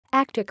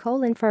Actor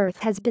Colin Firth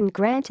has been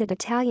granted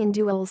Italian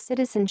dual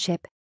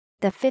citizenship.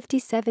 The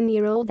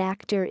 57-year-old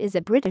actor is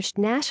a British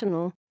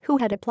national who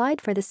had applied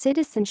for the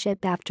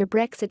citizenship after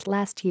Brexit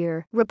last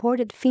year,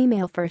 reported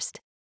Female First.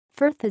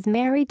 Firth is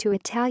married to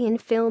Italian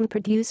film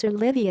producer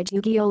Livia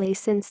Giugioli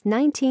since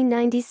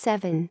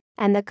 1997,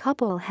 and the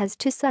couple has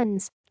two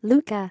sons,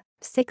 Luca,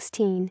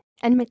 16,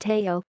 and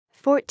Matteo,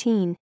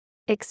 14.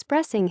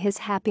 Expressing his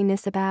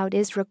happiness about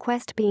his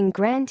request being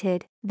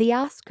granted, the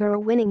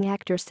Oscar-winning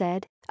actor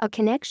said, "A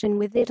connection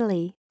with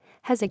Italy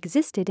has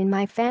existed in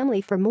my family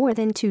for more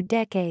than 2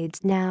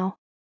 decades now.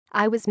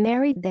 I was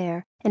married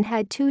there and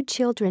had 2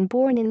 children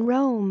born in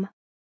Rome.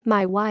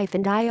 My wife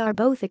and I are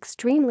both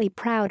extremely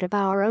proud of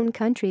our own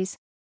countries.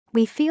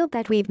 We feel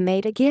that we've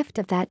made a gift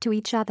of that to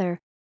each other.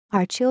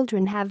 Our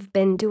children have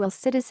been dual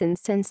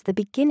citizens since the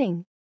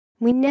beginning.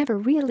 We never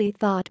really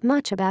thought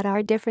much about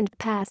our different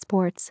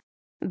passports.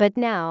 But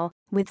now,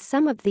 with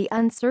some of the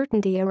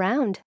uncertainty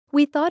around,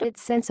 we thought it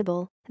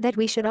sensible that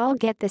we should all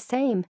get the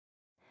same."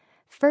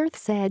 Firth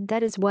said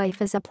that his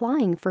wife is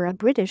applying for a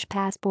British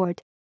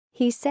passport.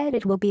 He said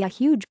it will be a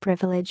huge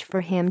privilege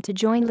for him to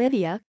join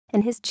Livia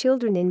and his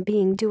children in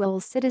being dual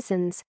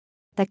citizens.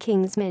 The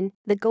Kingsman,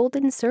 the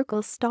Golden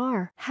Circle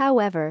star,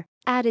 however,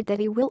 added that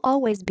he will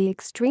always be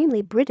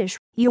extremely British.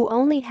 "You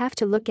only have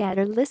to look at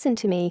or listen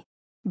to me.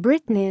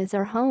 Britain is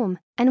our home,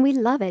 and we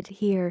love it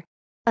here."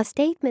 A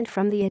statement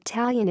from the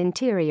Italian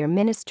Interior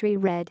Ministry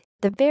read,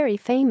 "The very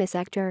famous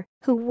actor,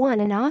 who won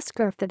an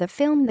Oscar for the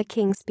film The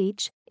King's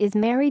Speech, is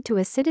married to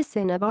a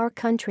citizen of our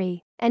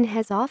country and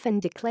has often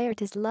declared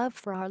his love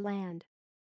for our land."